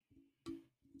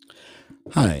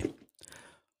Hi,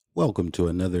 welcome to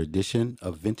another edition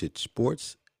of Vintage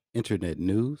Sports Internet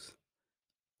News.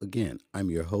 Again, I'm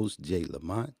your host, Jay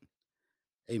Lamont.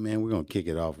 Hey, man, we're going to kick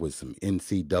it off with some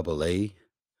NCAA,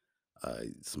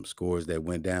 some scores that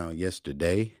went down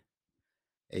yesterday.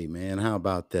 Hey, man, how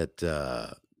about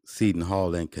that Seton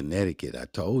Hall in Connecticut? I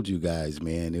told you guys,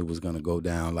 man, it was going to go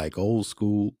down like old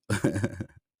school.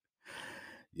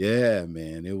 Yeah,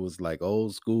 man, it was like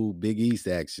old school Big East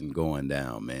action going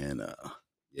down, man.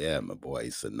 Yeah, my boy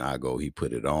Sanago, he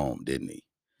put it on, didn't he?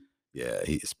 Yeah,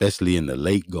 especially in the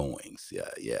late goings.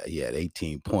 Yeah, he had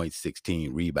 18 points,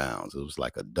 16 rebounds. It was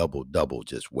like a double-double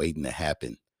just waiting to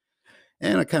happen.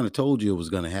 And I kind of told you it was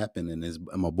going to happen. And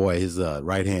my boy, his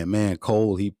right-hand man,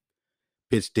 Cole, he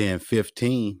pitched in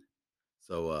 15.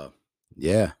 So,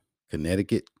 yeah,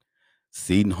 Connecticut,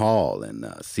 Seton Hall. And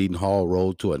Seton Hall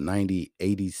rolled to a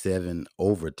 90-87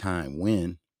 overtime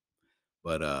win.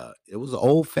 But it was an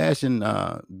old-fashioned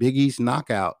Big East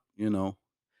knockout.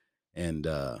 And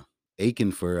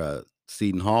Aiken for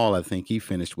Seton Hall, I think he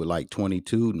finished with like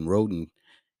 22, and Roden,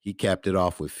 he capped it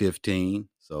off with 15.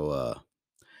 So,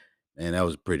 man, that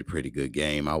was a pretty good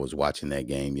game. I was watching that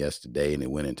game yesterday, and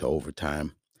it went into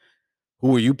overtime.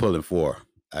 Who are you pulling for?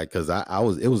 Because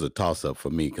it was a toss up for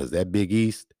me because that Big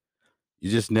East, you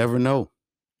just never know.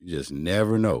 You just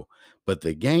never know. But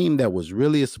the game that was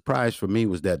really a surprise for me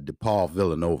was that DePaul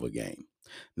Villanova game.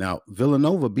 Now,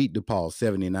 Villanova beat DePaul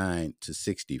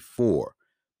 79-64,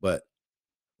 but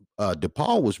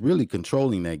DePaul was really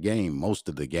controlling that game most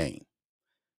of the game.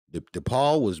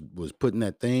 DePaul was putting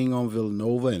that thing on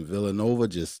Villanova, and Villanova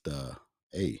just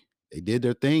hey, they did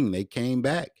their thing. They came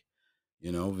back.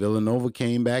 Villanova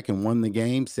came back and won the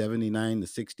game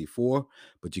 79-64.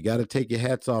 But you got to take your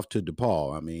hats off to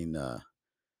DePaul. I mean,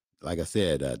 like I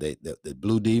said, the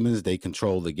Blue Demons, they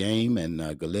control the game,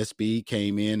 and Gillespie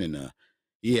came in and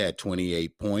he had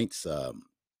 28 points.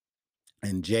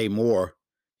 And Jay Moore,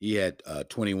 he had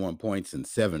 21 points and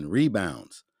 7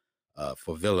 rebounds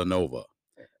for Villanova.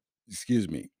 Excuse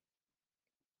me.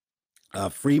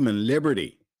 Freeman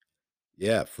Liberty.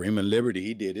 Yeah, Freeman Liberty.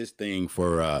 He did his thing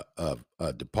for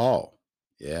DePaul.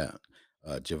 Yeah.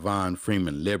 Javon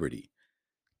Freeman Liberty.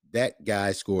 That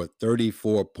guy scored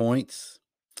 34 points.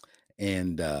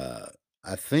 And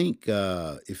I think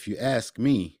if you ask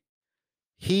me,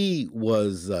 he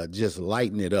was just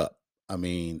lighting it up. I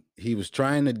mean, he was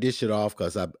trying to dish it off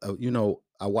because I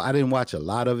didn't watch a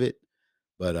lot of it,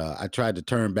 but I tried to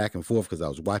turn back and forth because I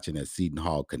was watching at Seton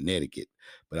Hall, Connecticut.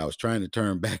 But I was trying to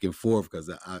turn back and forth because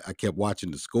I kept watching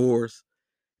the scores,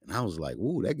 and I was like,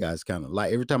 "Ooh, that guy's kind of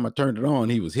light." Every time I turned it on,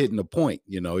 he was hitting the point.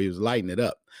 He was lighting it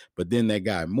up. But then that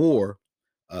guy Moore,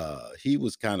 he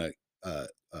was kind of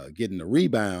getting the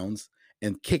rebounds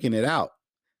and kicking it out.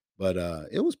 But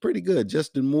it was pretty good.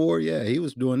 Justin Moore, yeah, he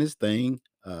was doing his thing.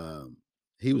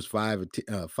 He was 5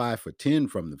 for 10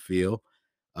 from the field.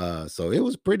 So it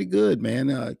was pretty good,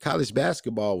 man. College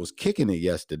basketball was kicking it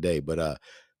yesterday, but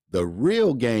the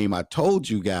real game, I told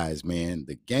you guys, man,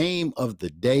 the game of the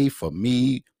day for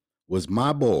me was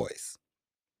my boys.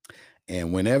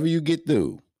 And whenever you get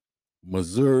through,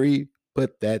 Missouri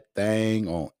put that thing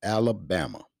on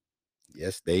Alabama.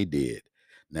 Yes, they did.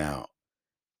 Now,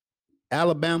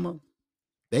 Alabama,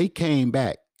 they came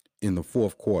back in the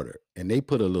fourth quarter and they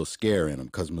put a little scare in them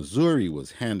because Missouri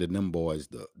was handing them boys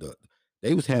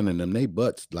they was handing them they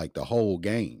butts like the whole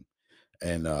game.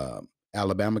 And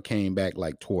Alabama came back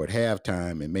like toward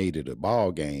halftime and made it a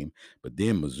ball game, but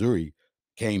then Missouri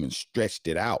came and stretched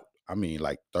it out. I mean,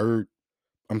 like the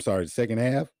second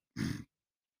half,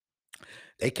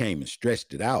 they came and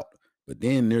stretched it out. But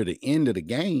then near the end of the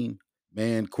game,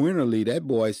 man, Quinterly, that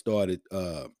boy started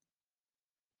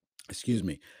excuse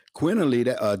me, Quinterly,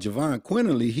 that Javon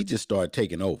Quinterly, he just started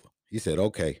taking over. He said,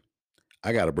 "Okay,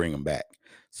 I got to bring him back."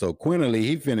 So Quinterly,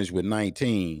 he finished with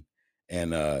 19,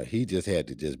 and he just had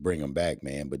to just bring him back,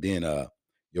 man. But then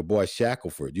your boy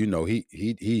Shackelford,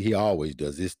 he always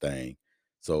does this thing.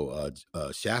 So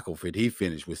Shackelford, he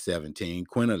finished with 17.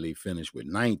 Quinterly finished with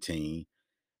 19,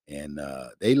 and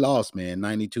they lost, man,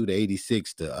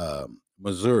 92-86 to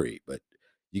Missouri. But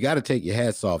you got to take your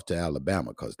hats off to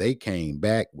Alabama because they came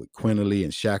back with Quinterly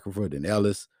and Shackelford and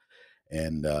Ellis.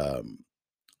 And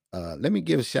let me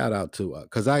give a shout out to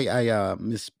because I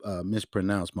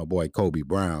mispronounced my boy Kobe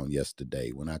Brown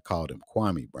yesterday when I called him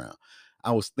Kwame Brown.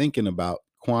 I was thinking about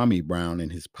Kwame Brown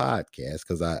and his podcast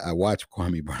because I watch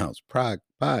Kwame Brown's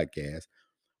podcast,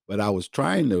 but I was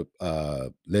trying to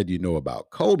let you know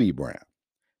about Kobe Brown.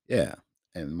 Yeah.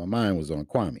 And my mind was on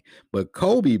Kwame. But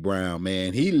Kobe Brown,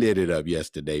 man, he lit it up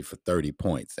yesterday for 30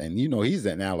 points. And, he's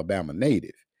an Alabama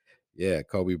native. Yeah,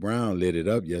 Kobe Brown lit it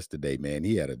up yesterday, man.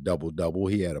 He had a double-double.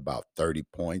 He had about 30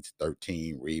 points,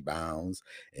 13 rebounds.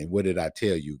 And what did I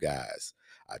tell you guys?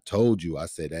 I told you, I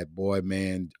said that boy,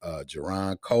 man,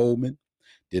 Jerron Coleman,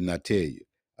 didn't I tell you?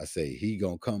 I say he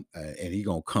gonna come and he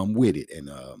gonna come with it. And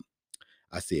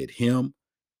I said him,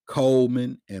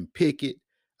 Coleman, and Pickett.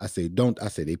 I said, don't I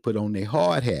said they put on their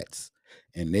hard hats.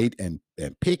 And and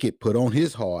Pickett put on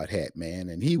his hard hat, man,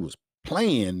 and he was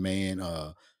playing, man.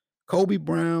 Kobe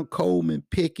Brown, Coleman,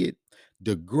 Pickett,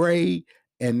 DeGray,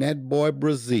 and that boy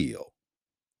Brazil.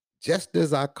 Just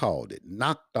as I called it,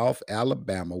 knocked off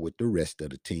Alabama with the rest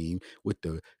of the team. With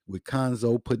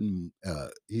Conzo putting,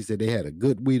 he said they had a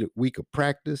good week of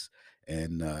practice,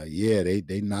 and yeah,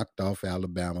 they knocked off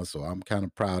Alabama. So I'm kind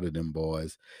of proud of them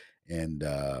boys. And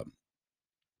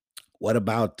what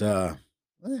about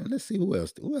let's see who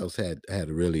else had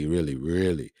a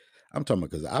really. I'm talking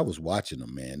because I was watching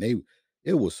them, man.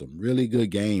 It was some really good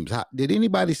games. Did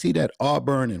anybody see that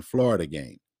Auburn and Florida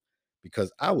game?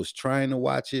 Because I was trying to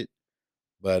watch it,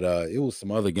 but it was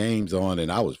some other games on,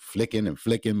 and I was flicking and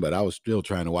flicking, but I was still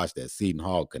trying to watch that Seton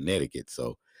Hall, Connecticut.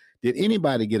 So, did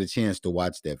anybody get a chance to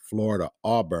watch that Florida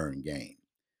Auburn game?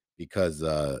 Because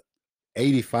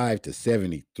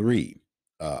 85-73,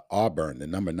 Auburn, the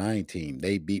number 9 team,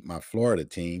 they beat my Florida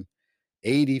team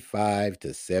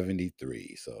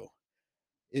 85-73. So,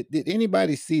 did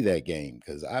anybody see that game?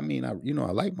 Because I mean, I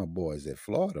like my boys at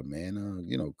Florida, man.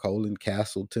 Colin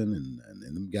Castleton and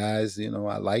them guys. I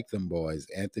like them boys.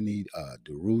 Anthony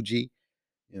DeRuggi.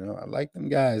 I like them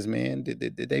guys, man.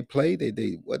 Did they play?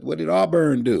 What did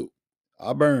Auburn do?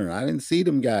 Auburn. I didn't see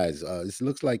them guys. This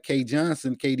looks like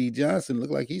KD Johnson,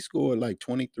 looked like he scored like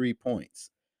 23 points.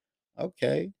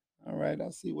 Okay, all right.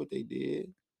 I see what they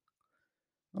did.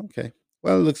 Okay,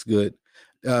 well, it looks good.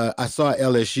 I saw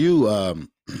LSU.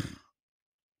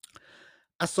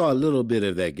 I saw a little bit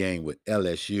of that game with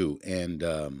LSU, and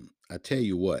I tell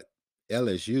you what,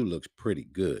 LSU looks pretty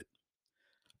good.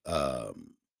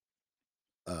 Um,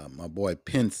 my boy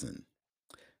Pinson.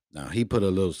 Now he put a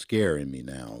little scare in me.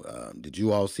 Now, did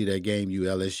you all see that game, you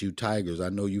LSU Tigers? I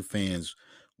know you fans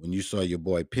when you saw your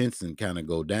boy Pinson kind of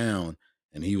go down,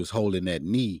 and he was holding that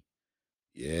knee.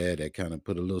 Yeah, that kind of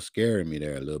put a little scare in me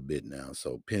there a little bit now.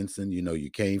 So Pinson, you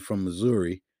came from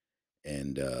Missouri,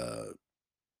 and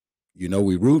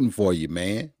we rooting for you,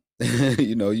 man.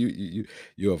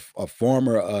 You're a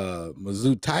former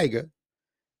Mizzou Tiger,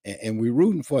 and we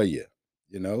rooting for you.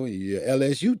 You're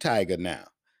LSU Tiger now,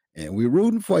 and we're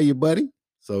rooting for you, buddy.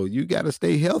 So you got to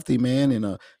stay healthy, man.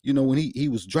 And when he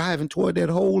was driving toward that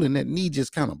hole, and that knee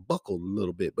just kind of buckled a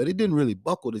little bit, but it didn't really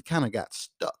buckle. It kind of got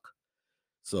stuck.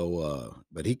 So,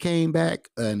 but he came back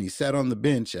and he sat on the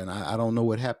bench, and I don't know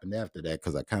what happened after that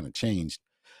because I kind of changed.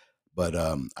 But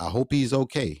I hope he's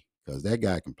okay because that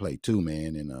guy can play too,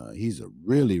 man. And he's a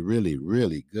really, really,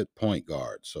 really good point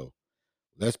guard. So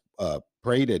let's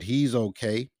pray that he's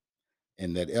okay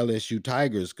and that LSU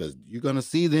Tigers, because you're gonna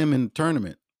see them in the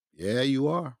tournament. Yeah, you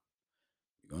are.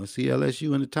 You're gonna see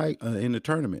LSU in the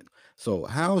tournament. So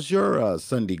how's your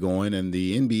Sunday going in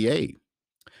the NBA?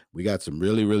 We got some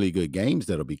really, really good games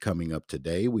that'll be coming up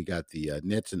today. We got the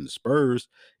Nets and the Spurs.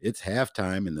 It's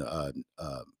halftime, and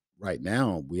right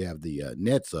now we have the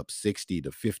Nets up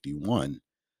 60-51.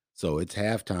 So it's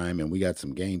halftime, and we got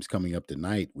some games coming up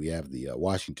tonight. We have the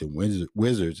Washington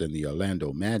Wizards and the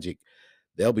Orlando Magic.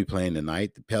 They'll be playing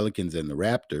tonight. The Pelicans and the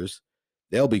Raptors,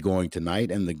 they'll be going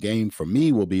tonight. And the game for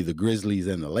me will be the Grizzlies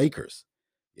and the Lakers.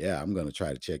 Yeah, I'm going to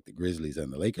try to check the Grizzlies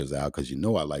and the Lakers out because I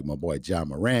like my boy Ja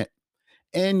Morant.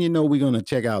 And we're gonna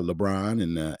check out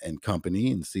LeBron and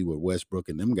company and see what Westbrook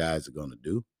and them guys are gonna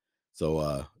do.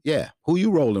 So yeah, who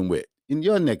you rolling with in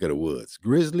your neck of the woods?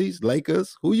 Grizzlies,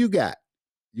 Lakers, who you got?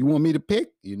 You want me to pick?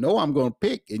 I'm gonna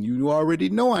pick, and you already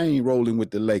know I ain't rolling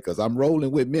with the Lakers. I'm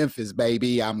rolling with Memphis,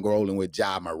 baby. I'm rolling with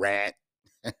Ja Morant.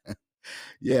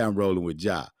 Yeah, I'm rolling with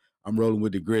Ja. I'm rolling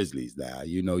with the Grizzlies now.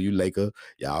 You Laker,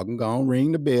 y'all can go and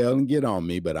ring the bell and get on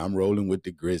me, but I'm rolling with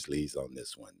the Grizzlies on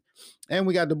this one. And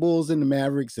we got the Bulls and the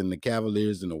Mavericks and the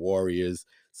Cavaliers and the Warriors.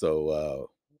 So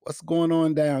what's going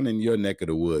on down in your neck of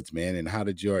the woods, man? And how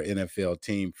did your NFL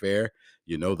team fare?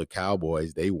 The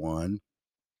Cowboys, they won.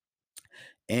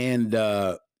 And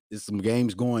there's some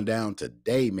games going down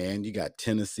today, man. You got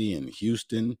Tennessee and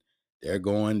Houston. They're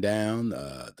going down.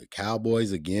 The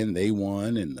Cowboys, again, they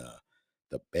won. And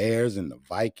the Bears and the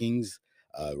Vikings.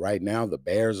 Right now, the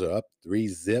Bears are up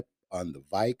 3-0 on the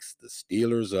Vikes. The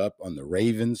Steelers are up on the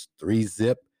Ravens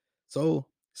 3-0. So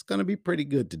it's going to be pretty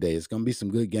good today. It's going to be some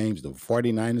good games. The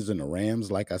 49ers and the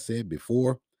Rams, like I said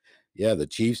before. Yeah, the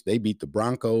Chiefs, they beat the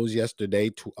Broncos yesterday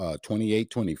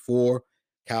 28-24.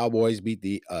 Cowboys beat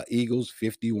the Eagles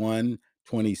 51-26,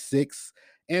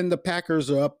 and the Packers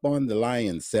are up on the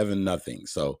Lions 7-0.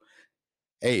 So,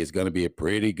 hey, it's going to be a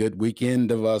pretty good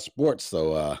weekend of sports.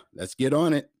 So, let's get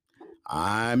on it.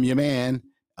 I'm your man.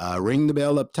 Ring the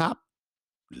bell up top.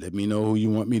 Let me know who you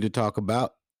want me to talk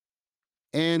about,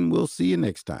 and we'll see you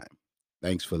next time.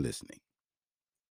 Thanks for listening.